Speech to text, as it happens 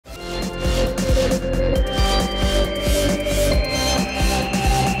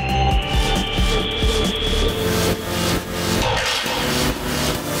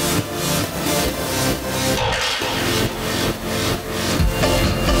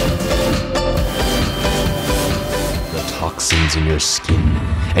remains in your skin,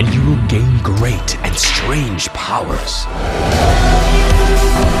 and you will gain great and strange powers.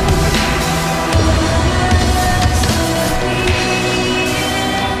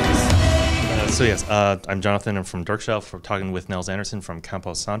 So yes, I'm Jonathan. I'm from Dorkshelf. We're talking with Nels Anderson from Camp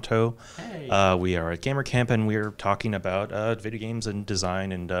Santo. Hey. We are at Gamercamp, and we're talking about video games and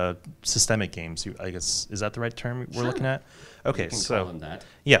design and systemic games. I guess, is that the right term we're looking at? Okay, You can so call them that.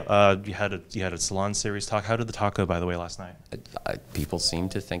 yeah, you had a salon series talk. How did the talk go, by the way, last night? People seem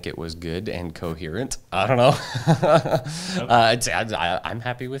to think it was good and coherent. I don't know. I'm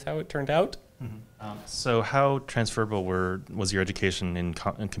happy with how it turned out. So how transferable was your education in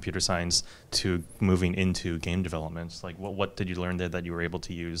computer science to moving into game development? Like, what did you learn there that you were able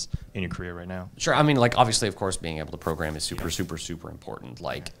to use in your career right now? Sure. I mean, like, obviously, of course, being able to program is super important.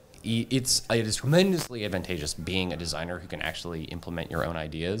 Like, it is tremendously advantageous being a designer who can actually implement your own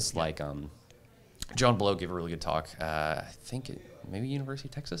ideas. Like, John Blow gave a really good talk. I think maybe University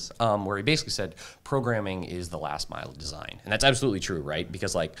of Texas, where he basically said programming is the last mile of design. And that's absolutely true, right?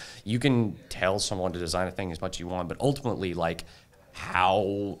 Because, like, you can tell someone to design a thing as much as you want, but ultimately, like,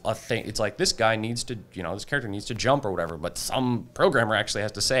 how a thing, it's like this guy needs to, this character needs to jump or whatever, but some programmer actually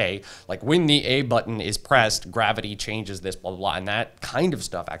has to say, like, when the A button is pressed, gravity changes this, blah, blah, blah. And that kind of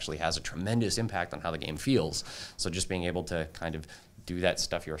stuff actually has a tremendous impact on how the game feels. So just being able to kind of do that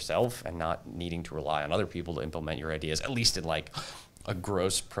stuff yourself and not needing to rely on other people to implement your ideas, at least in like a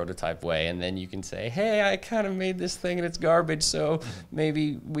gross prototype way, and then you can say, hey, I kind of made this thing and it's garbage, so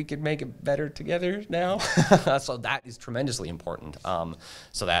maybe we could make it better together now. So that is tremendously important.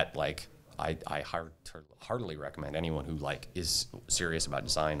 So that, like, I heartily recommend anyone who, like, is serious about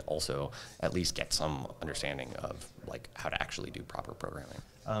design also at least get some understanding of, like, how to actually do proper programming.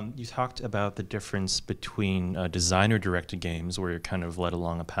 You talked about the difference between designer-directed games, where you're kind of led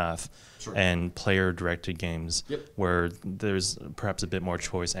along a path, Sure. and player-directed games, Yep. where there's perhaps a bit more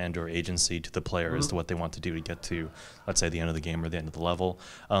choice and/or agency to the player as to what they want to do to get to, let's say, the end of the game or the end of the level.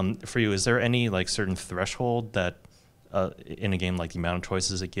 For you, is there any, like, certain threshold that in a game, like the amount of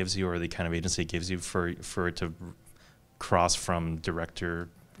choices it gives you or the kind of agency it gives you for it to cross from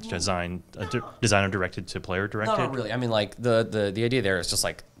designer directed to player directed? No, not really. I mean, like, the idea there is just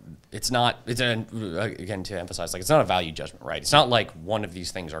like, again, to emphasize, like, it's not a value judgment, right? It's not like one of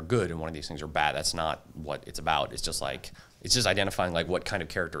these things are good and one of these things are bad. That's not what it's about. It's just like, it's just identifying, like, what kind of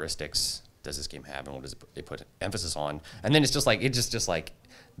characteristics does this game have and what does it put emphasis on? And then it's just like,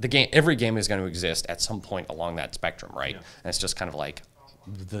 the game, every game is going to exist at some point along that spectrum, right? Yeah. And it's just kind of like,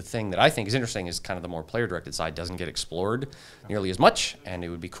 the thing that I think is interesting is kind of the more player-directed side doesn't get explored nearly as much, and it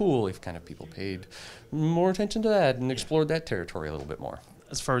would be cool if kind of people paid more attention to that and explored that territory a little bit more.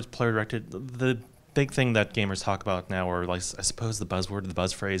 As far as player-directed, the big thing that gamers talk about now, or, like, I suppose the buzzword, the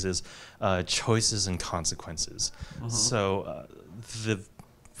buzz phrase is choices and consequences. So the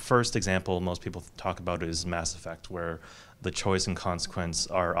first example most people talk about is Mass Effect, where the choice and consequence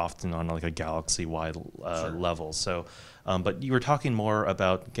are often on, like, a galaxy-wide level. So, but you were talking more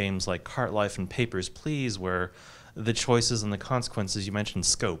about games like Cart Life and Papers, Please, where the choices and the consequences, you mentioned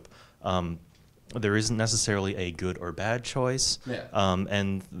scope. There isn't necessarily a good or bad choice,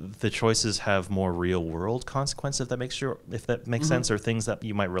 and the choices have more real-world consequences, if that makes sense, or things that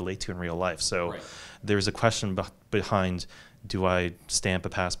you might relate to in real life. So there's a question behind, do I stamp a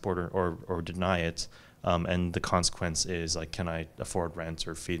passport or deny it? And the consequence is, like, can I afford rent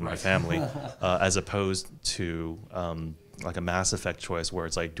or feed my family, as opposed to like a Mass Effect choice where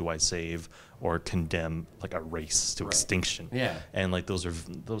it's like, do I save or condemn, like, a race to extinction? Yeah. And, like, those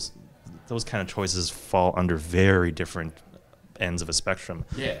kind of choices fall under very different ends of a spectrum.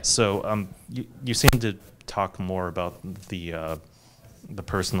 Yeah. So you seem to talk more about the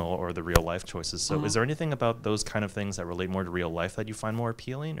personal or the real life choices. So is there anything about those kind of things that relate more to real life that you find more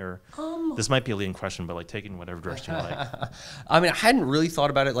appealing? Or this might be a leading question, but, like, taking whatever direction you like. I mean, I hadn't really thought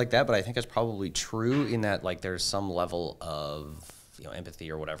about it like that, but I think that's probably true in that, like, there's some level of, empathy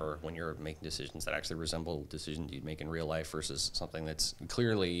or whatever when you're making decisions that actually resemble decisions you'd make in real life versus something that's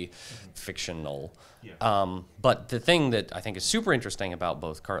clearly fictional. Yeah. But the thing that I think is super interesting about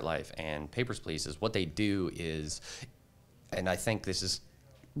both Cart Life and Papers, Please is what they do is, and I think this is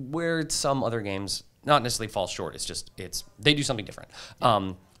where some other games not necessarily fall short. It's just, they do something different.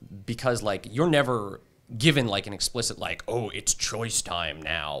 Because, like, you're never given, like, an explicit, like, oh, it's choice time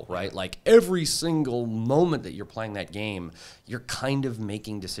now, right? Like, every single moment that you're playing that game, you're kind of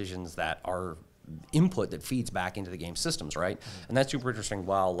making decisions that are input that feeds back into the game systems, right? And that's super interesting.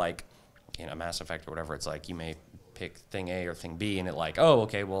 While, like, Mass Effect or whatever, it's like you may pick thing A or thing B, and it, like, oh,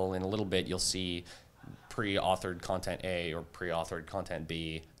 okay, well, in a little bit you'll see pre-authored content A or pre-authored content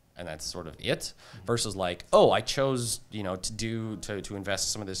B and that's sort of it, versus like, oh, I chose, you know, to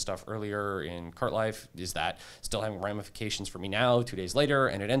invest some of this stuff earlier in Cart Life. Is that still having ramifications for me now, 2 days later?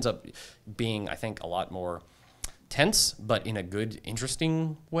 And it ends up being, I think, a lot more tense, but in a good,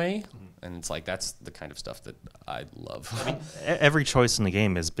 interesting way. And it's like, that's the kind of stuff that I love. I mean, every choice in the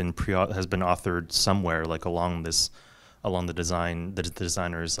game has been authored somewhere, like along the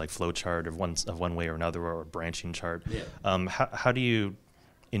designer's like flow chart of one way or another, or a branching chart. Yeah. How do you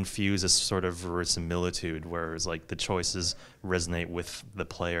infuse a sort of verisimilitude, whereas like the choices resonate with the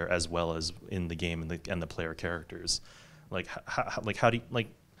player as well as in the game and the player characters? Like how do you, like,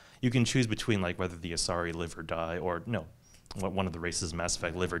 you can choose between like whether the Asari live or die, or no, one of the races in Mass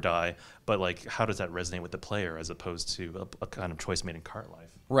Effect live or die, but like how does that resonate with the player as opposed to a kind of choice made in Cart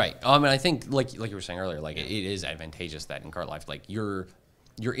Life? Right. And I think like you were saying earlier, like it is advantageous that in Cart Life, like you're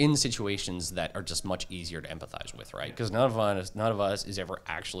in situations that are just much easier to empathize with, right? Because none of us is ever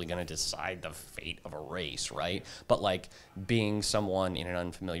actually going to decide the fate of a race, right? But like being someone in an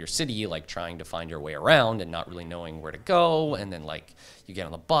unfamiliar city, like trying to find your way around and not really knowing where to go, and then like you get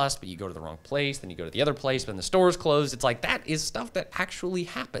on the bus, but you go to the wrong place, then you go to the other place, but then the store's closed. It's like that is stuff that actually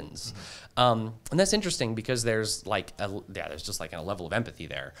happens, and that's interesting because there's like there's just like a level of empathy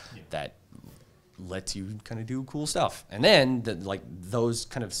there that lets you kind of do cool stuff. And then like those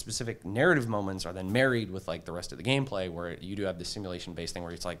kind of specific narrative moments are then married with like the rest of the gameplay, where you do have the simulation based thing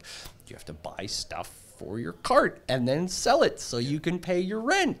where it's like you have to buy stuff for your cart and then sell it so you can pay your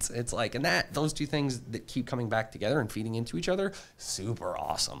rent. It's like, and those two things that keep coming back together and feeding into each other, super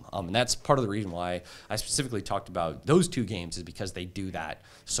awesome. And that's part of the reason why I specifically talked about those two games, is because they do that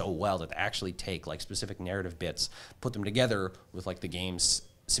so well, that they actually take like specific narrative bits, put them together with like the game's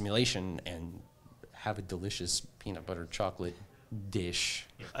simulation, and have a delicious peanut butter chocolate dish.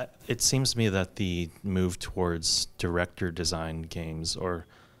 It seems to me that the move towards director designed games, or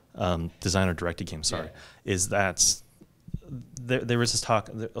designer directed games, is that there was this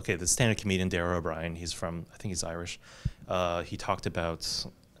talk. Okay, the stand-up comedian Darrell O'Brien, I think he's Irish. He talked about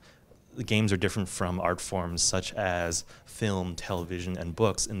the games are different from art forms such as film, television, and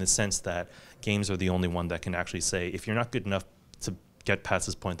books, in the sense that games are the only one that can actually say, if you're not good enough to get past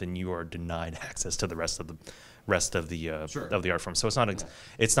this point, then you are denied access to the rest of the art form. So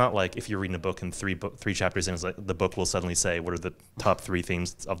it's not like if you're reading a book and three chapters in, it's like the book will suddenly say what are the top 3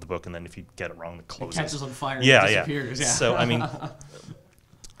 themes of the book, and then if you get it wrong, it closes. It catches on fire and disappears. Yeah. So I mean,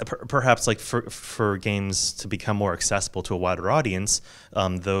 perhaps like for games to become more accessible to a wider audience,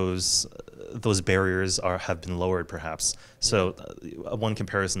 those barriers have been lowered, perhaps. So one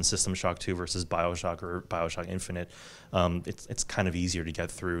comparison, System Shock 2 versus BioShock or BioShock Infinite, it's kind of easier to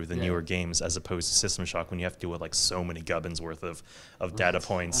get through the newer games, as opposed to System Shock when you have to deal with like so many gubbins worth of data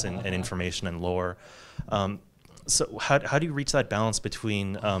points and information and lore. So how do you reach that balance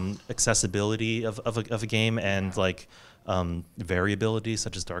between accessibility of a game and like variability,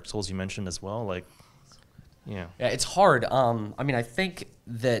 such as Dark Souls you mentioned as well? Like, yeah, it's hard. I mean, I think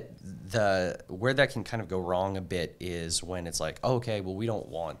that where that can kind of go wrong a bit is when it's like, oh, okay, well, we don't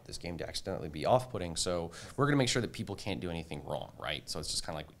want this game to accidentally be off-putting, so we're going to make sure that people can't do anything wrong, right? So it's just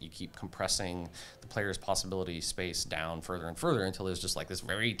kind of like you keep compressing the player's possibility space down further and further until there's just like this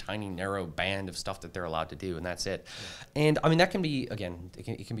very tiny, narrow band of stuff that they're allowed to do, and that's it. Yeah. And I mean, that can be, again,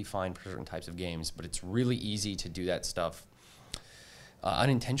 it can be fine for certain types of games, but it's really easy to do that stuff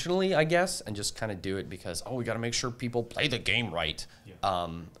unintentionally, I guess, and just kind of do it because, we got to make sure people play the game right. Yeah.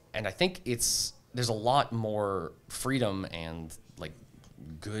 And I think there's a lot more freedom and like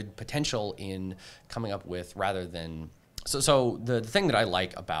good potential in coming up with, rather than so the thing that I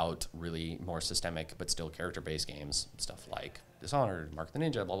like about really more systemic but still character-based games, stuff like Dishonored, Mark the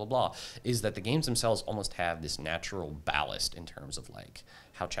Ninja, blah, blah, blah, is that the games themselves almost have this natural ballast in terms of like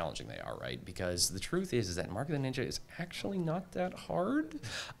how challenging they are, right? Because the truth is that Mark the Ninja is actually not that hard.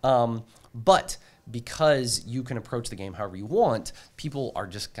 But because you can approach the game however you want, people are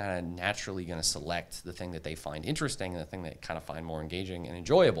just kind of naturally going to select the thing that they find interesting and the thing they kind of find more engaging and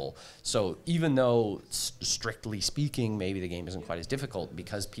enjoyable. So even though, strictly speaking, maybe the game isn't quite as difficult,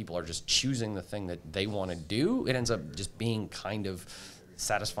 because people are just choosing the thing that they want to do, it ends up just being kind of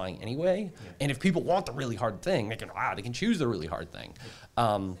satisfying anyway. Yeah. And if people want the really hard thing, they can choose the really hard thing.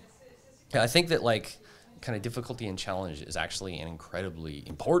 I think that like kind of difficulty and challenge is actually an incredibly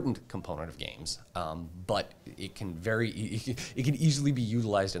important component of games, but it can easily be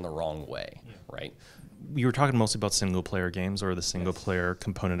utilized in the wrong way, right? You were talking mostly about single-player games, or the single-player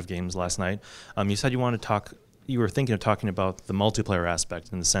component of games last night. You said you were thinking of talking about the multiplayer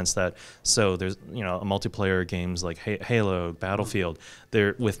aspect, in the sense that, so there's, a multiplayer games like Halo, Battlefield,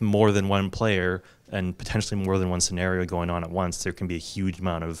 they're with more than one player, and potentially more than one scenario going on at once, there can be a huge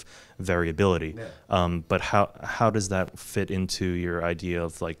amount of variability. But how does that fit into your idea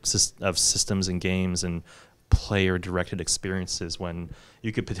of like of systems and games and player-directed experiences when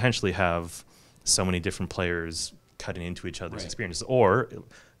you could potentially have so many different players cutting into each other's experiences, or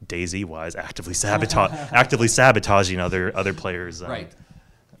DayZ-wise actively sabotaging other players'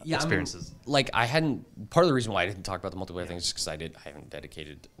 experiences? Like I hadn't. Part of the reason why I didn't talk about the multiplayer thing is because I haven't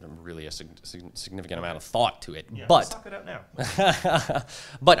dedicated really a significant amount of thought to it. Yeah, but suck it out now.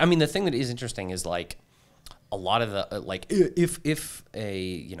 but I mean, the thing that is interesting is like a lot of the like if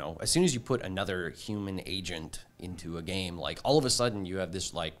as soon as you put another human agent into a game, like all of a sudden you have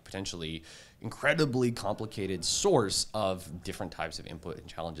this like potentially incredibly complicated source of different types of input and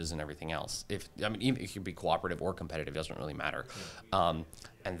challenges and everything else. Even it could be cooperative or competitive, doesn't really matter.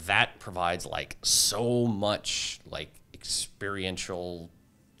 And that provides like so much like experiential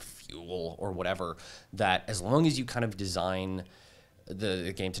fuel or whatever, that as long as you kind of design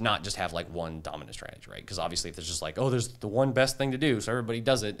the game to not just have like one dominant strategy, right? Because obviously if there's just like, oh, there's the one best thing to do, so everybody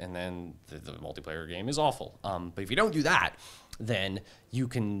does it, and then the multiplayer game is awful. But if you don't do that, then you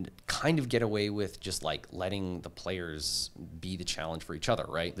can kind of get away with just like letting the players be the challenge for each other,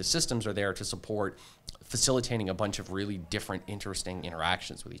 right? The systems are there to support facilitating a bunch of really different, interesting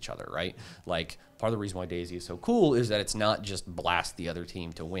interactions with each other, right? Like part of the reason why DayZ is so cool is that it's not just blast the other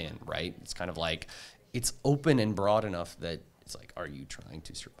team to win, right? It's kind of like, it's open and broad enough that it's like, are you trying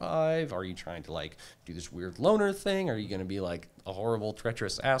to survive? Are you trying to like do this weird loner thing? Are you going to be like a horrible,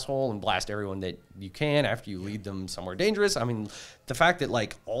 treacherous asshole and blast everyone that you can after you lead them somewhere dangerous? I mean, the fact that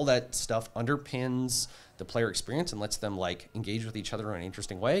like all that stuff underpins the player experience and lets them like engage with each other in an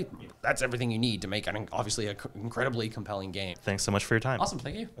interesting way, that's everything you need to make obviously an incredibly compelling game. Thanks so much for your time. Awesome,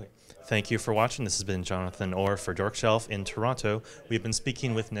 thank you. Thank you for watching. This has been Jonathan Orr for Dorkshelf in Toronto. We've been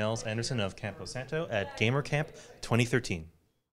speaking with Nels Anderson of Camp Santo at Gamercamp 2013.